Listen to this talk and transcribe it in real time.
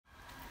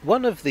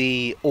One of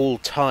the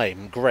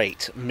all-time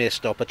great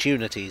missed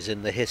opportunities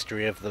in the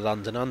history of the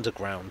London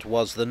Underground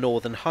was the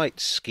Northern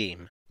Heights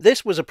scheme.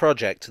 This was a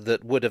project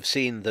that would have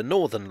seen the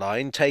Northern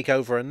Line take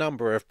over a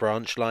number of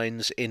branch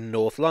lines in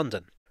North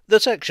London. The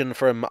section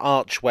from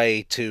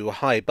Archway to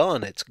High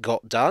Barnet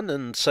got done,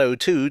 and so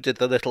too did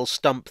the little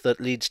stump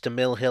that leads to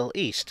Mill Hill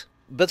East.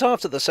 But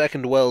after the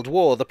Second World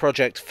War, the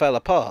project fell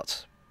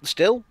apart.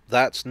 Still,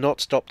 that's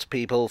not stopped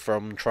people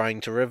from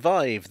trying to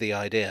revive the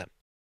idea.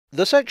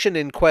 The section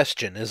in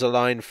question is a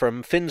line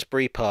from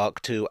Finsbury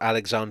Park to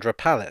Alexandra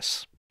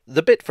Palace.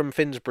 The bit from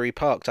Finsbury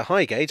Park to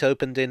Highgate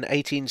opened in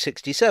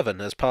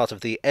 1867 as part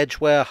of the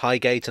Edgware,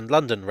 Highgate and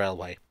London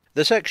Railway.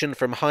 The section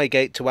from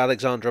Highgate to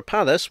Alexandra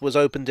Palace was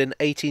opened in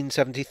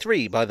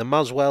 1873 by the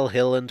Muswell,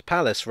 Hill and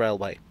Palace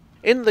Railway.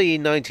 In the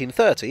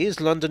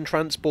 1930s, London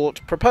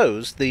Transport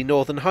proposed the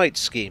Northern Heights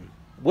scheme.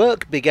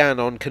 Work began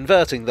on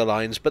converting the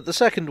lines, but the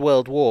Second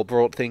World War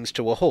brought things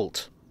to a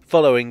halt.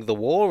 Following the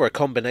war, a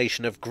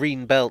combination of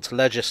Green Belt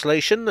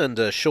legislation and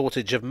a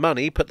shortage of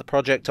money put the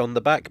project on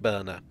the back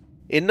burner.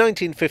 In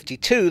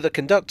 1952, the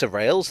conductor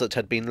rails that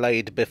had been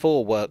laid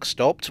before work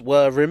stopped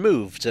were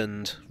removed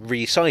and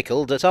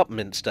recycled at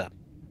Upminster.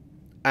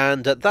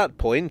 And at that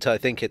point, I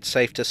think it's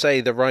safe to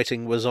say the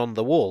writing was on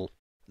the wall.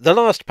 The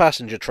last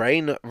passenger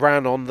train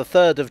ran on the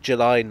 3rd of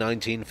July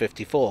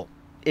 1954.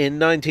 In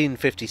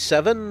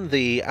 1957,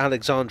 the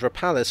Alexandra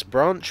Palace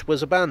branch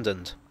was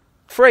abandoned.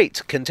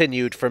 Freight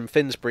continued from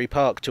Finsbury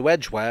Park to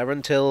Edgware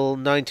until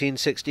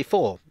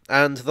 1964,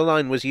 and the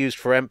line was used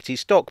for empty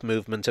stock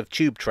movement of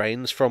tube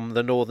trains from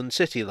the Northern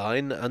City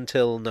Line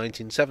until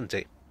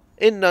 1970.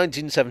 In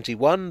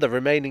 1971, the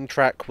remaining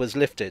track was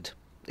lifted.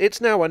 It's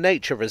now a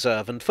nature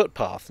reserve and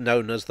footpath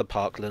known as the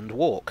Parkland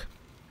Walk.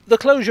 The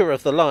closure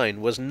of the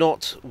line was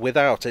not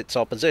without its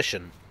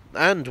opposition,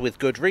 and with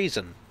good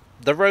reason.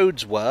 The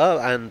roads were,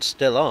 and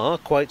still are,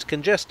 quite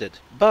congested.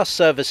 Bus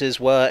services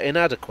were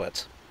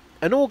inadequate.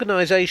 An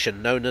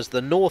organisation known as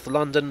the North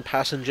London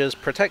Passengers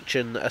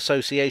Protection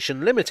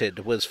Association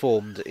Limited was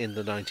formed in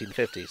the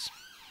 1950s.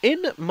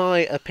 In my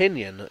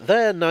opinion,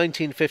 their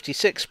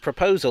 1956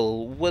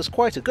 proposal was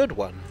quite a good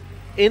one.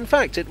 In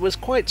fact, it was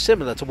quite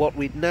similar to what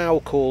we'd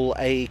now call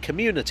a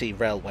community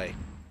railway.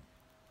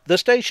 The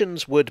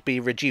stations would be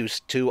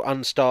reduced to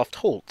unstaffed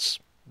halts.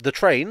 The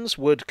trains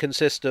would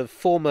consist of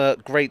former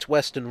Great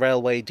Western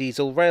Railway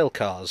diesel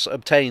railcars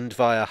obtained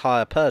via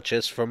hire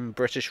purchase from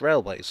British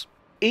Railways.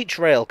 Each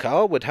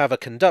railcar would have a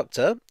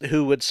conductor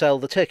who would sell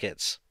the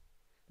tickets.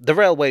 The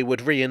railway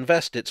would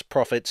reinvest its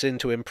profits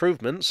into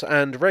improvements,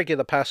 and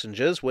regular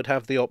passengers would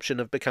have the option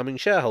of becoming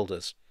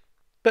shareholders.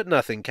 But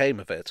nothing came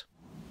of it.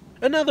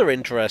 Another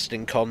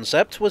interesting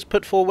concept was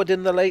put forward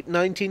in the late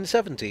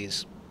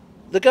 1970s.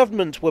 The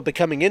government were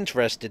becoming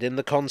interested in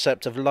the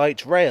concept of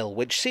light rail,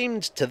 which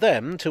seemed to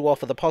them to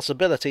offer the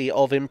possibility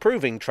of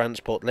improving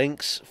transport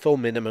links for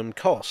minimum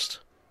cost.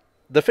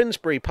 The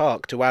Finsbury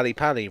Park to Ali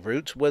Pali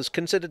route was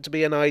considered to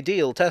be an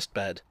ideal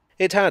testbed.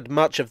 It had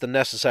much of the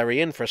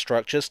necessary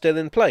infrastructure still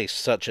in place,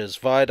 such as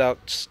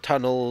viaducts,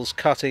 tunnels,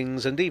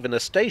 cuttings, and even a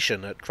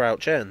station at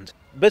Crouch End.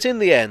 But in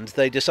the end,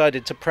 they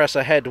decided to press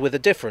ahead with a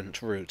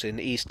different route in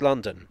East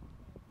London.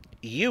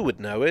 You would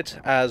know it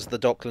as the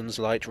Docklands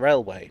Light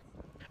Railway.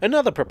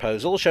 Another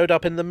proposal showed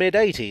up in the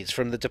mid-80s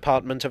from the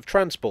Department of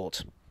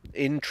Transport.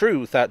 In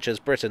true Thatcher's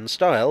Britain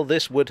style,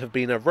 this would have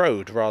been a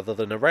road rather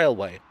than a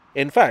railway.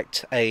 In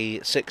fact, a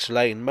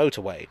 6-lane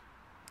motorway.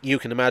 You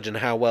can imagine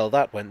how well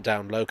that went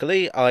down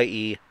locally,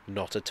 i.e.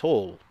 not at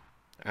all.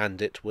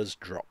 And it was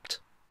dropped.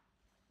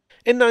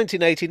 In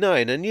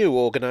 1989, a new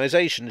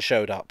organisation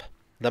showed up,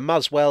 the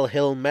Muswell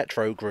Hill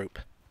Metro Group.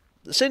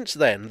 Since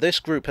then, this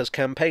group has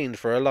campaigned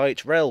for a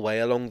light railway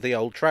along the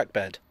old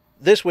trackbed.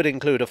 This would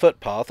include a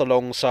footpath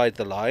alongside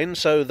the line,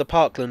 so the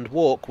Parkland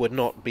Walk would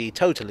not be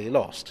totally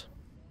lost.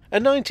 A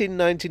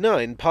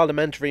 1999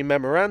 parliamentary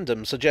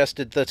memorandum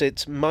suggested that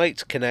it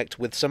might connect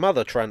with some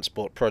other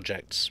transport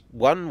projects.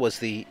 One was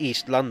the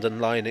East London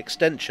Line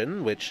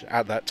extension, which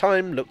at that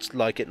time looked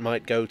like it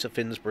might go to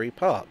Finsbury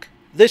Park.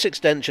 This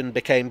extension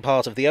became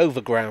part of the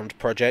Overground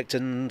project,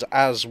 and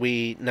as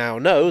we now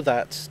know,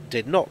 that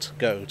did not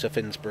go to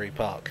Finsbury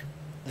Park.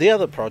 The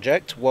other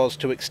project was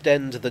to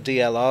extend the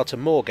DLR to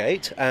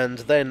Moorgate, and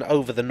then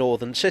over the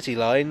Northern City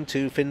Line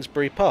to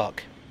Finsbury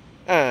Park.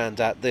 And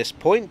at this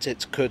point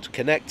it could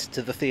connect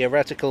to the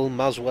theoretical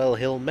Muswell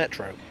Hill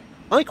Metro.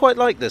 I quite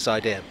like this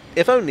idea,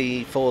 if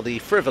only for the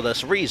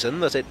frivolous reason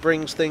that it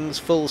brings things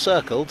full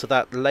circle to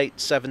that late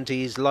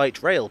 70s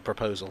light rail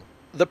proposal.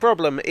 The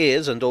problem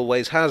is, and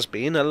always has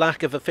been, a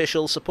lack of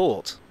official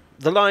support.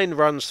 The line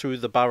runs through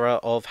the borough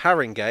of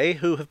Haringey,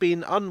 who have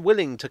been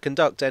unwilling to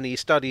conduct any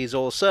studies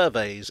or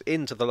surveys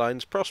into the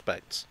line's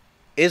prospects.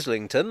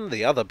 Islington,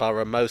 the other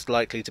borough most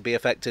likely to be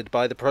affected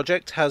by the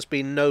project, has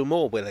been no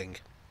more willing.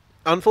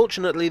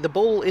 Unfortunately, the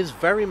ball is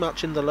very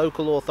much in the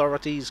local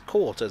authorities'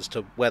 court as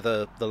to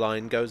whether the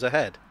line goes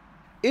ahead.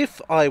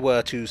 If I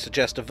were to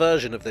suggest a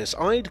version of this,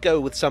 I'd go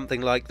with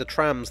something like the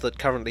trams that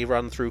currently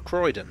run through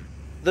Croydon.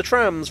 The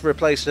trams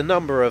replaced a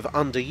number of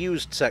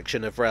underused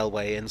sections of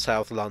railway in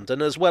South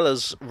London, as well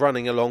as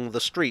running along the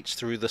streets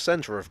through the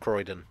centre of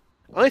Croydon.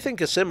 I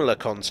think a similar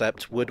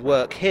concept would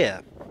work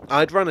here.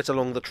 I'd run it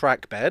along the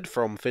track bed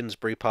from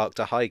Finsbury Park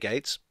to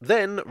Highgate,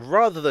 then,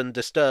 rather than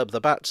disturb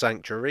the bat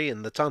sanctuary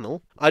in the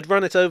tunnel, I'd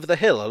run it over the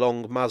hill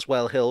along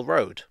Muswell Hill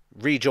Road,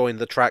 rejoin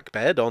the track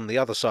bed on the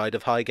other side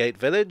of Highgate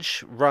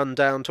Village, run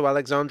down to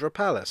Alexandra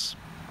Palace.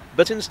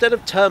 But instead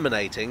of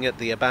terminating at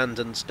the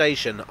abandoned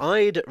station,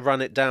 I'd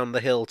run it down the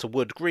hill to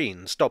Wood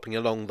Green, stopping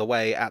along the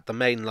way at the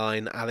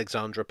mainline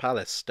Alexandra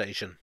Palace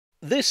station.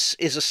 This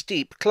is a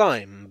steep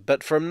climb,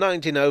 but from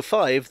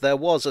 1905 there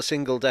was a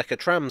single-decker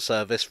tram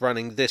service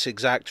running this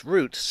exact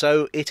route,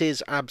 so it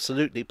is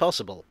absolutely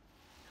possible.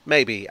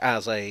 Maybe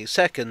as a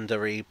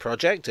secondary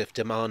project, if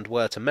demand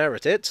were to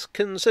merit it,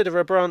 consider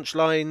a branch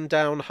line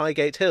down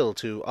Highgate Hill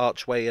to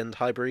Archway and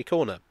Highbury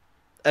Corner.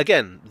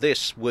 Again,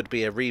 this would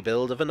be a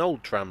rebuild of an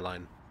old tram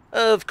line.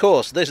 Of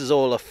course, this is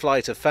all a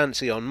flight of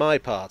fancy on my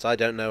part. I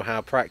don't know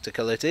how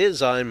practical it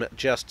is. I'm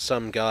just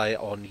some guy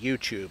on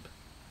YouTube.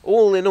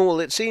 All in all,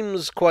 it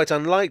seems quite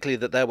unlikely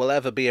that there will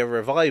ever be a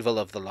revival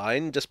of the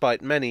line,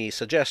 despite many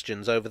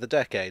suggestions over the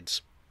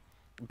decades.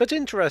 But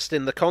interest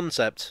in the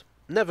concept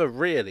never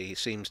really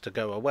seems to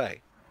go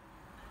away.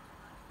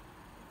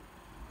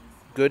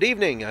 Good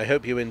evening, I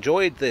hope you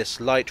enjoyed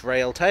this light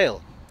rail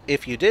tale.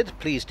 If you did,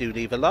 please do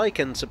leave a like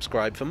and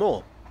subscribe for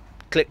more.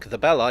 Click the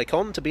bell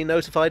icon to be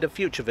notified of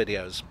future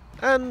videos,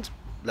 and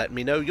let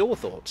me know your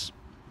thoughts.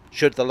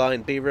 Should the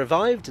line be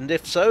revived, and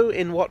if so,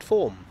 in what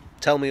form?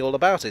 Tell me all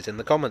about it in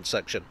the comments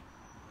section.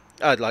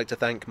 I'd like to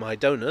thank my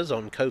donors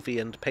on Ko-fi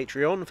and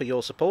Patreon for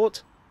your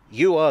support.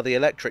 You are the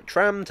electric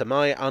tram to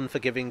my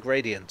unforgiving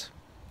gradient.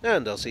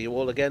 And I'll see you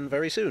all again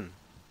very soon.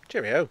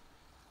 Cheerio.